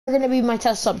gonna be my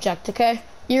test subject, okay?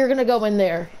 You're gonna go in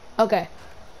there. Okay.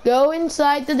 Go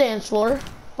inside the dance floor.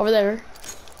 Over there.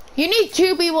 You need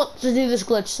 2 people to do this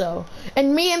glitch, though.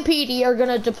 And me and Petey are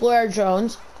gonna deploy our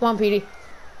drones. Come on, Petey.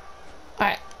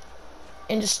 Alright.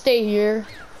 And just stay here.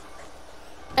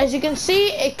 As you can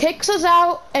see, it kicks us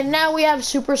out, and now we have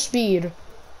super speed.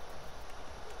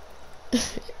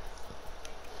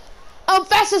 I'm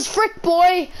fast as frick,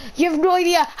 boy! You have no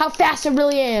idea how fast I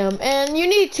really am. And you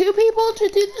need 2 people to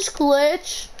do this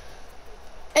glitch.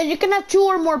 And you can have 2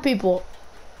 or more people.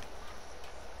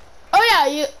 Oh yeah,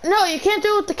 you can't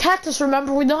do it with the cactus,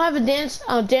 remember? We don't have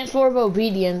a dance floor of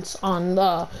obedience on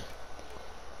the...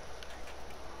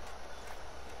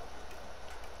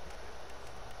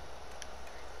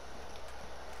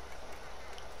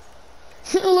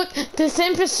 Look, this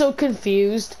imp is so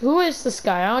confused. Who is this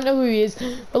guy? I don't know who he is,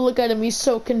 but look at him, he's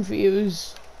so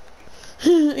confused.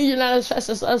 You're not as fast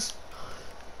as us.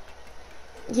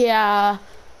 Yeah.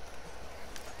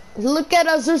 Look at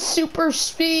us, it's super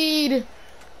speed.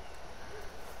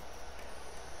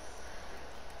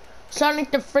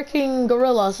 Sonic the freaking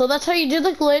gorilla. So that's how you do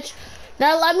the glitch.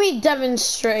 Now let me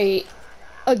demonstrate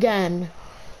again.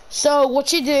 So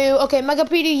what you do, okay, Mega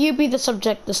PD, you be the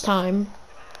subject this time.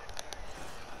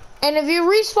 And if you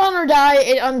respawn or die,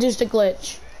 it undoes the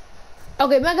glitch.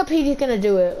 Okay, Mega PD's gonna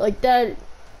do it. Like that,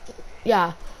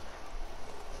 yeah.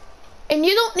 And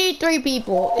you don't need 3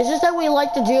 people. It's just that we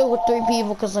like to do it with 3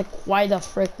 people because, like, why the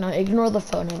frick not? Ignore the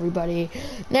phone, everybody.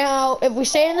 Now, if we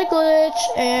stay in the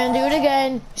glitch and do it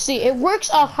again, see, it works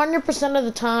 100% of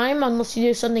the time unless you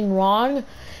do something wrong.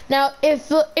 Now, if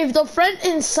the friend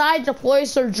inside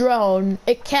deploys their drone,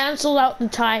 it cancels out the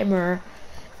timer,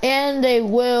 and they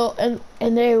will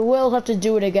have to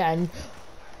do it again.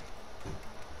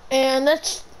 And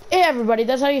that's it, everybody.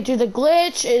 That's how you do the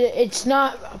glitch. It's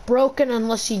not broken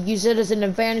unless you use it as an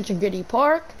advantage in Giddy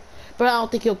Park, but I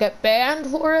don't think you'll get banned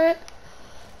for it.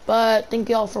 But thank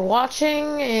you all for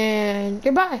watching, and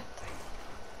goodbye.